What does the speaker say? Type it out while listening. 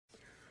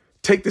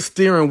Take the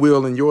steering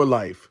wheel in your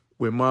life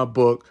with my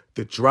book,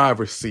 The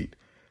Driver's Seat.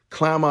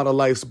 Climb out of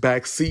life's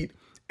back seat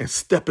and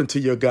step into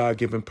your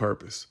God-given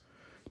purpose.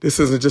 This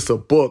isn't just a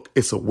book,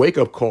 it's a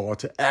wake-up call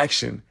to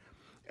action.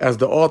 As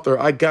the author,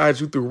 I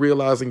guide you through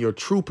realizing your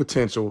true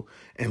potential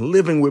and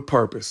living with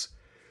purpose.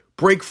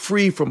 Break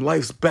free from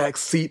life's back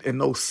seat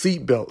and those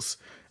seat belts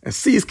and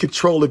seize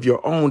control of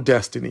your own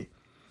destiny.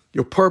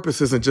 Your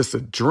purpose isn't just a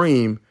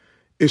dream,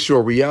 it's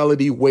your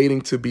reality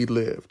waiting to be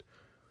lived.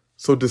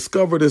 So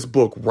discover this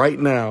book right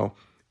now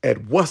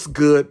at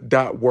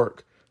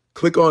what'sgood.work.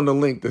 Click on the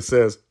link that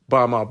says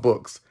buy my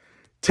books.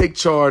 Take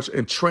charge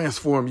and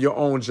transform your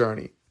own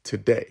journey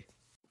today.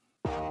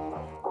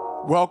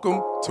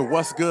 Welcome to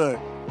What's Good,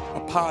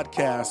 a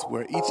podcast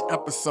where each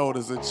episode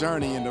is a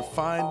journey into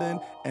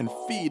finding and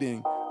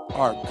feeding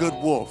our good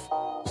wolf.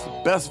 It's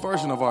the best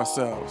version of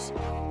ourselves.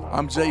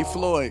 I'm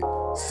Floyd,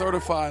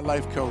 certified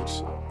life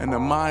coach and the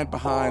mind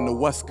behind the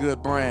What's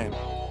Good brand.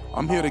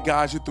 I'm here to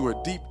guide you through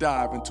a deep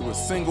dive into a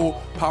single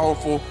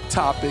powerful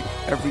topic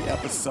every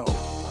episode.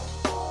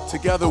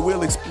 Together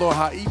we'll explore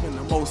how even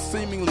the most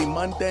seemingly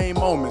mundane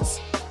moments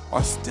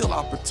are still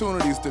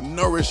opportunities to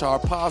nourish our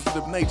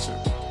positive nature.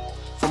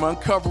 From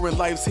uncovering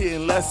life's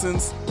hidden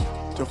lessons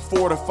to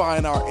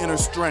fortifying our inner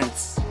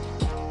strengths.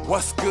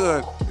 What's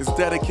Good is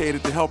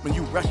dedicated to helping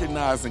you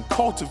recognize and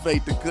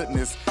cultivate the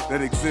goodness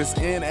that exists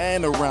in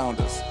and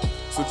around us.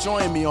 So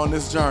join me on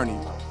this journey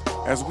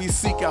as we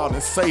seek out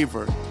and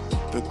savor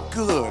the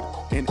good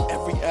in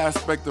every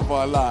aspect of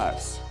our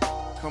lives.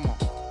 Come on,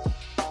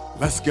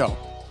 let's go.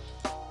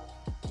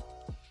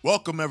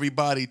 Welcome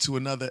everybody to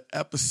another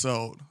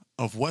episode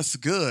of What's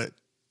Good,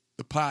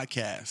 the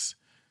podcast.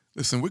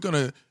 Listen,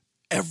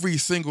 every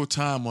single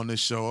time on this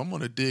show, I'm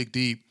going to dig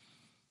deep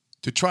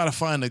to try to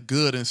find the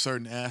good in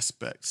certain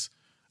aspects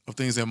of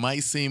things that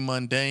might seem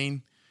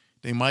mundane.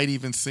 They might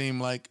even seem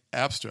like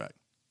abstract.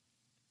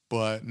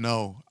 But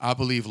no, I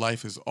believe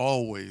life is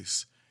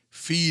always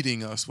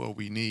feeding us what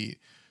we need.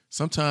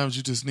 Sometimes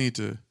you just need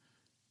to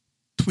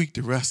tweak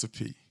the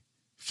recipe,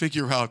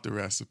 figure out the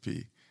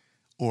recipe,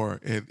 or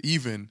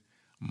even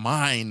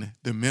mine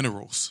the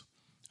minerals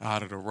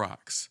out of the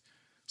rocks.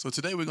 So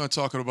today we're going to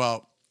talk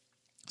about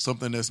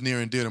something that's near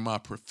and dear to my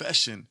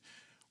profession,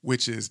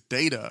 which is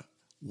data.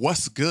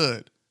 What's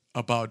good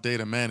about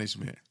data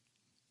management?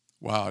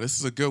 Wow, this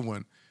is a good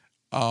one.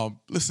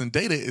 Listen,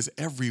 data is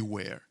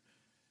everywhere.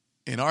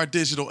 In our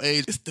digital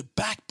age, it's the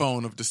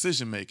backbone of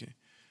decision making.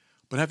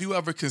 But have you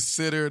ever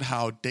considered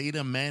how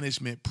data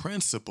management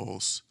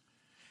principles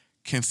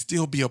can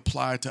still be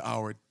applied to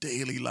our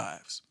daily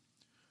lives?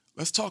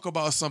 Let's talk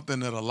about something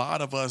that a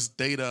lot of us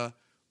data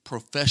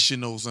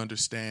professionals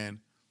understand,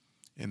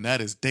 and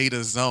that is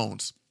data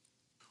zones.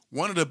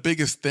 One of the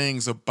biggest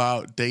things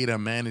about data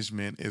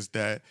management is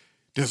that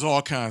there's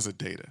all kinds of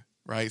data,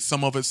 right?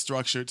 Some of it's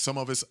structured, some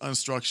of it's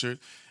unstructured.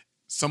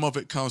 Some of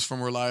it comes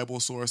from reliable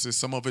sources,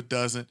 some of it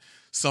doesn't.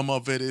 Some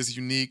of it is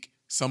unique,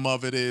 some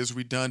of it is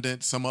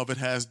redundant, some of it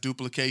has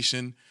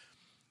duplication.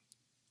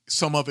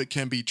 Some of it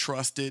can be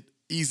trusted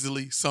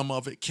easily, some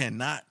of it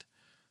cannot.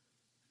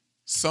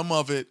 Some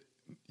of it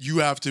you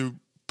have to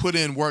put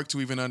in work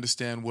to even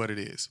understand what it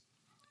is.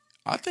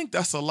 I think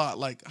that's a lot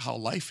like how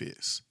life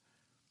is,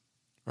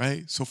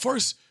 right? So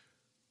first,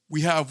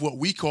 we have what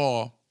we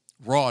call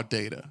raw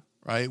data,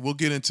 right? We'll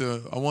get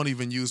into, I won't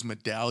even use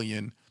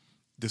medallion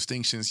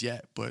distinctions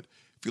yet, but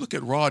if you look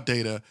at raw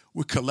data,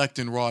 we're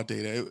collecting raw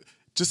data.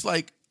 Just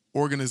like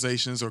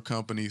organizations or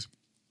companies,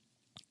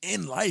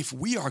 in life,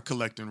 we are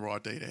collecting raw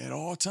data at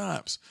all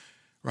times,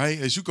 right?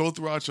 As you go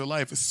throughout your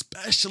life,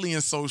 especially in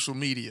social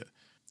media,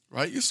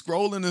 right? You're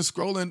scrolling and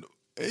scrolling.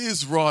 It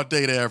is raw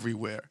data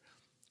everywhere,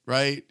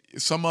 right?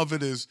 Some of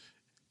it is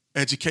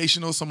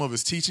educational. Some of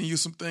it's teaching you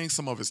some things.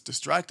 Some of it's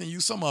distracting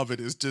you. Some of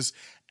it is just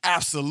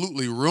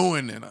absolutely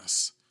ruining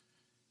us,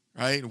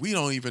 right? We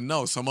don't even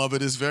know. Some of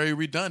it is very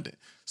redundant.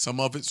 Some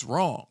of it's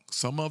wrong.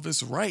 Some of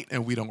it's right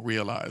and we don't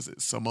realize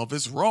it. Some of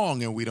it's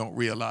wrong and we don't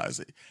realize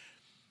it.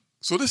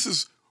 So this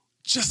is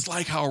just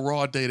like how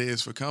raw data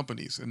is for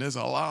companies. And there's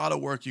a lot of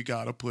work you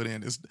got to put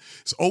in. It's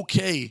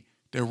okay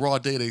that raw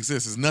data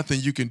exists. There's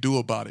nothing you can do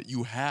about it.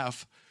 You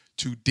have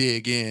to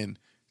dig in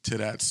to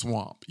that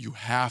swamp. You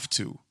have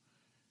to,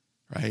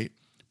 right?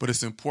 But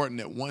it's important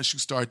that once you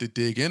start to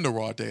dig into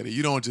raw data,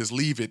 you don't just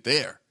leave it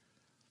there.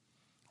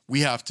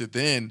 We have to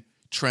then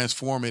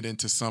transform it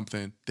into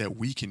something that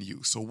we can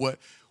use. So what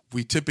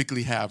we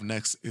typically have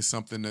next is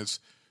something that's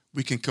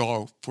we can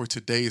call, for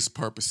today's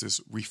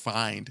purposes,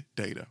 refined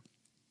data.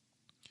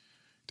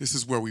 This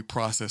is where we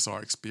process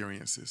our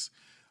experiences.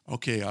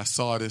 Okay, I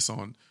saw this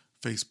on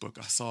Facebook.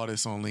 I saw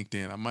this on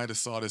LinkedIn. I might have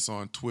saw this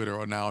on Twitter,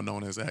 or now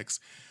known as X.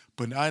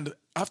 But I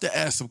have to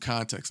add some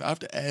context. I have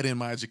to add in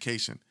my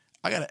education.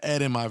 I got to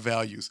add in my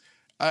values.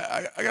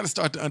 I got to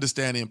start to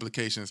understand the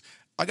implications.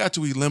 I got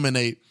to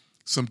eliminate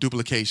some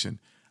duplication.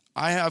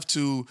 I have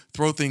to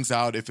throw things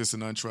out if it's an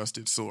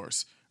untrusted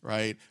source,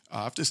 right?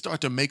 I have to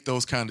start to make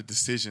those kind of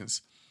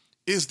decisions.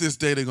 Is this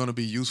data going to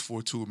be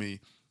useful to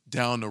me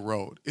down the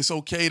road. It's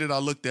okay that I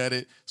looked at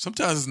it.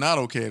 Sometimes it's not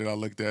okay that I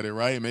looked at it,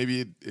 right?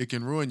 Maybe it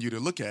can ruin you to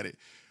look at it.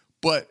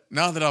 But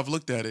now that I've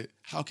looked at it,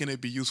 how can it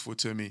be useful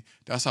to me?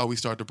 That's how we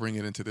start to bring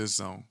it into this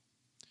zone.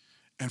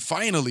 And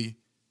finally,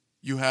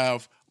 you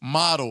have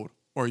modeled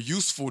or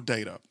useful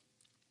data.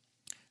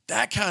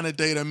 That kind of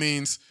data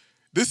means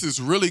this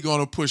is really going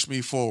to push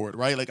me forward,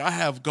 right? Like I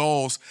have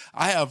goals.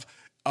 I have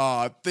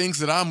things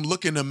that I'm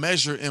looking to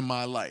measure in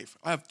my life.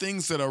 I have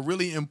things that are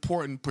really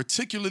important,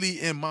 particularly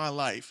in my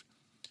life.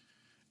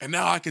 And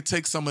now I could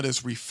take some of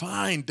this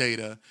refined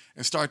data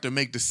and start to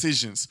make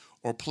decisions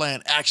or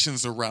plan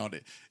actions around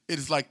it. It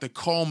is like the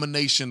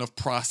culmination of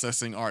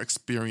processing our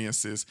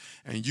experiences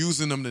and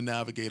using them to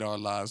navigate our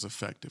lives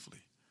effectively,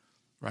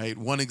 right?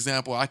 One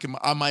example,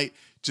 I might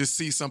just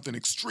see something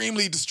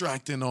extremely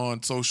distracting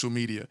on social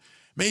media.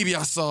 Maybe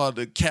I saw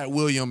the Cat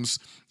Williams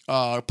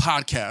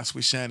podcast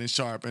with Shannon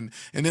Sharp, and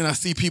then I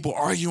see people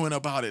arguing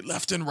about it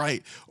left and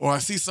right, or I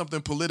see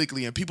something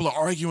politically and people are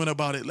arguing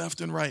about it left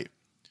and right.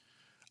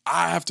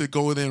 I have to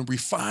go there and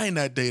refine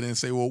that data and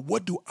say, well,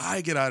 what do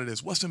I get out of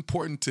this? What's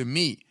important to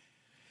me?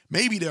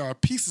 Maybe there are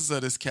pieces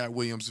of this Cat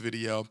Williams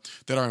video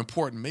that are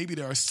important. Maybe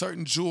there are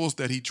certain jewels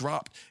that he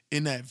dropped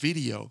in that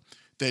video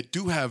that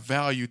do have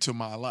value to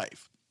my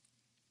life.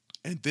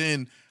 And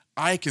then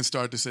I can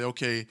start to say,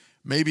 okay,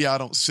 maybe I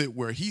don't sit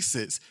where he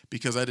sits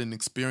because I didn't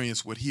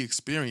experience what he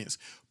experienced,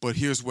 but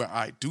here's where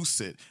I do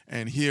sit.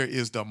 And here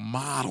is the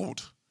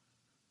modeled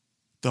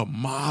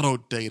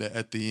data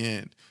at the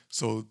end.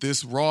 So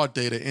this raw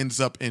data ends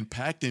up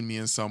impacting me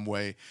in some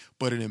way,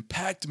 but it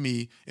impacts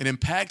me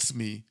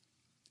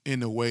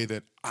in a way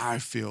that I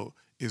feel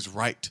is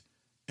right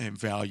and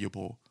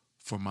valuable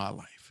for my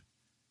life.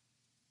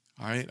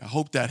 All right, I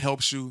hope that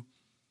helps you.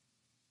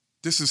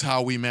 This is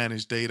how we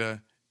manage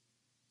data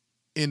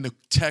in the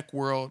tech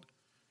world,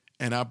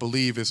 and I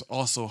believe it's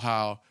also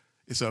how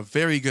it's a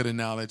very good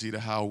analogy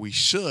to how we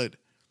should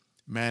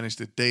manage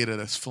the data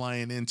that's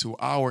flying into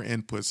our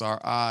inputs,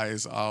 our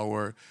eyes,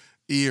 our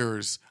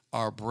ears,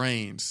 our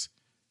brains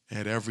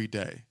at every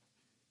day.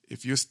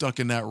 If you're stuck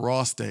in that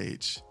raw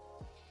stage,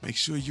 make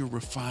sure you're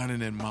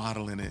refining and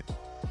modeling it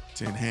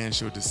to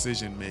enhance your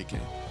decision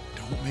making.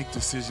 Don't make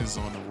decisions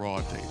on the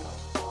raw data.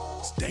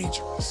 It's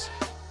dangerous.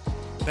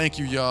 Thank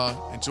you,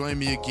 y'all. And join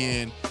me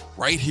again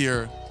right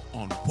here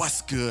on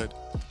What's Good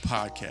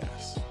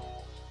podcast.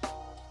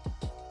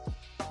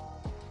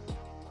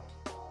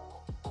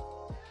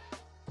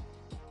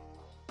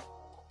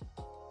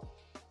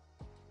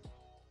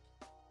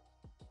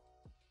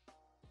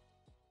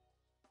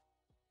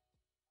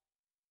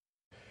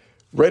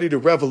 Ready to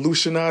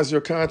revolutionize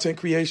your content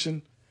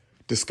creation?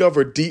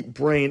 Discover Deep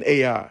Brain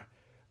AI,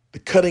 the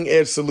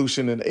cutting-edge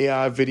solution in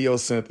AI video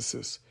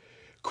synthesis.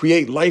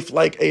 Create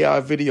lifelike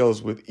AI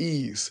videos with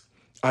ease,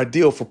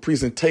 ideal for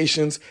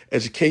presentations,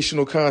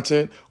 educational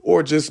content,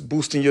 or just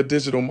boosting your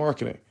digital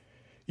marketing.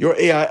 Your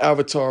AI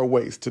avatar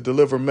waits to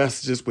deliver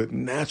messages with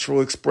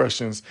natural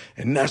expressions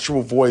and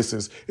natural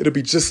voices. It'll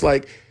be just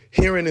like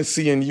hearing and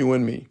seeing you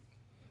and me.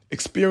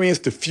 Experience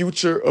the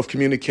future of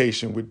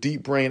communication with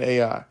Deep Brain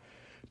AI.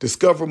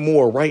 Discover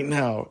more right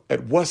now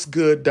at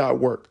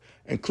what'sgood.work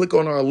and click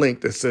on our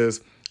link that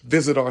says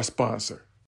visit our sponsor.